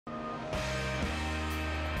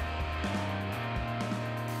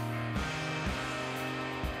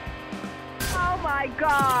my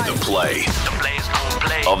God. The play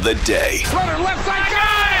of the day. Runner left side,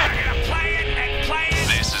 got it! Play it.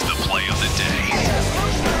 This is the play of the day.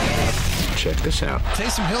 Check this out.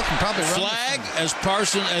 Taysom Hill can probably run. Flag as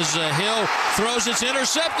Hill throws. It's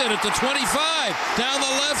intercepted at the 25. Down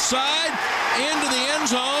the left side, into the end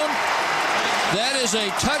zone. That is a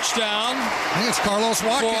touchdown. I think it's Carlos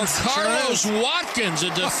Watkins. For Carlos Watkins,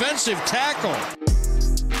 a defensive tackle.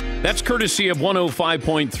 That's courtesy of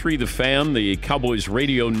 105.3 The Fan, the Cowboys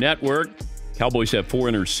radio network. Cowboys have 4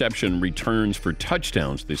 interception returns for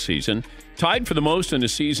touchdowns this season, tied for the most in a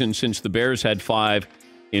season since the Bears had 5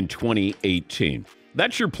 in 2018.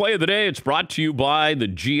 That's your play of the day. It's brought to you by the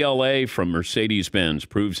GLA from Mercedes-Benz.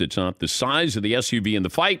 Proves it's not the size of the SUV in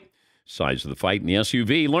the fight, size of the fight in the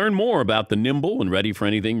SUV. Learn more about the nimble and ready for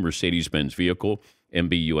anything Mercedes-Benz vehicle,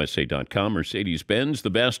 MBUSA.com. Mercedes-Benz,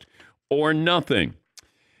 the best or nothing.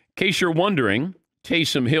 In case you're wondering,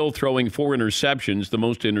 Taysom Hill throwing 4 interceptions, the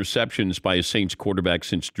most interceptions by a Saints quarterback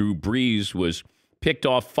since Drew Brees was picked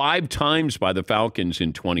off 5 times by the Falcons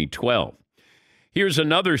in 2012. Here's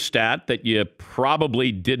another stat that you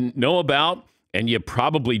probably didn't know about and you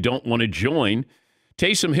probably don't want to join.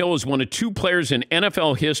 Taysom Hill is one of 2 players in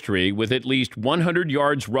NFL history with at least 100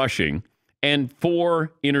 yards rushing and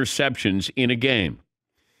 4 interceptions in a game.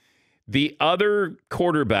 The other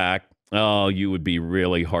quarterback, you would be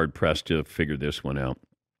really hard-pressed to figure this one out.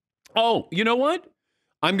 Oh, you know what?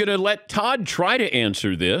 I'm going to let Todd try to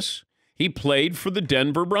answer this. He played for the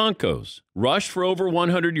Denver Broncos, rushed for over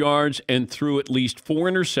 100 yards, and threw at least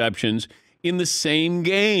 4 interceptions in the same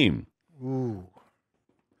game. Ooh.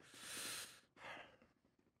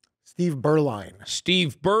 Steve Berline.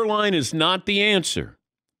 Steve Berline is not the answer.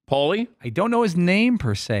 Paulie? I don't know his name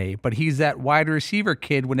per se, but he's that wide receiver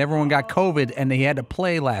kid when everyone got COVID and they had to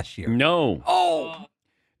play last year. No. Oh!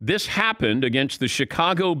 This happened against the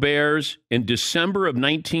Chicago Bears in December of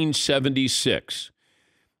 1976.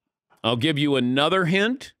 I'll give you another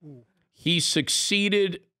hint. He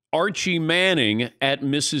succeeded Archie Manning at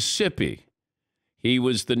Mississippi. He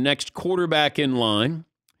was the next quarterback in line,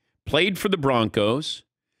 played for the Broncos,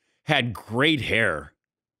 had great hair,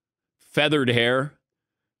 feathered hair.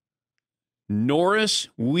 Norris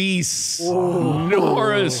Weiss. Oh.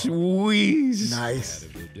 Norris Weiss. Nice.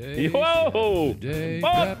 Whoa!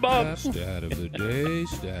 Stat of the day,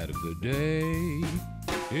 stat of the day.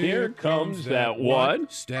 Here comes that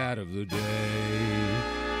what? Stat of the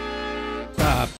day.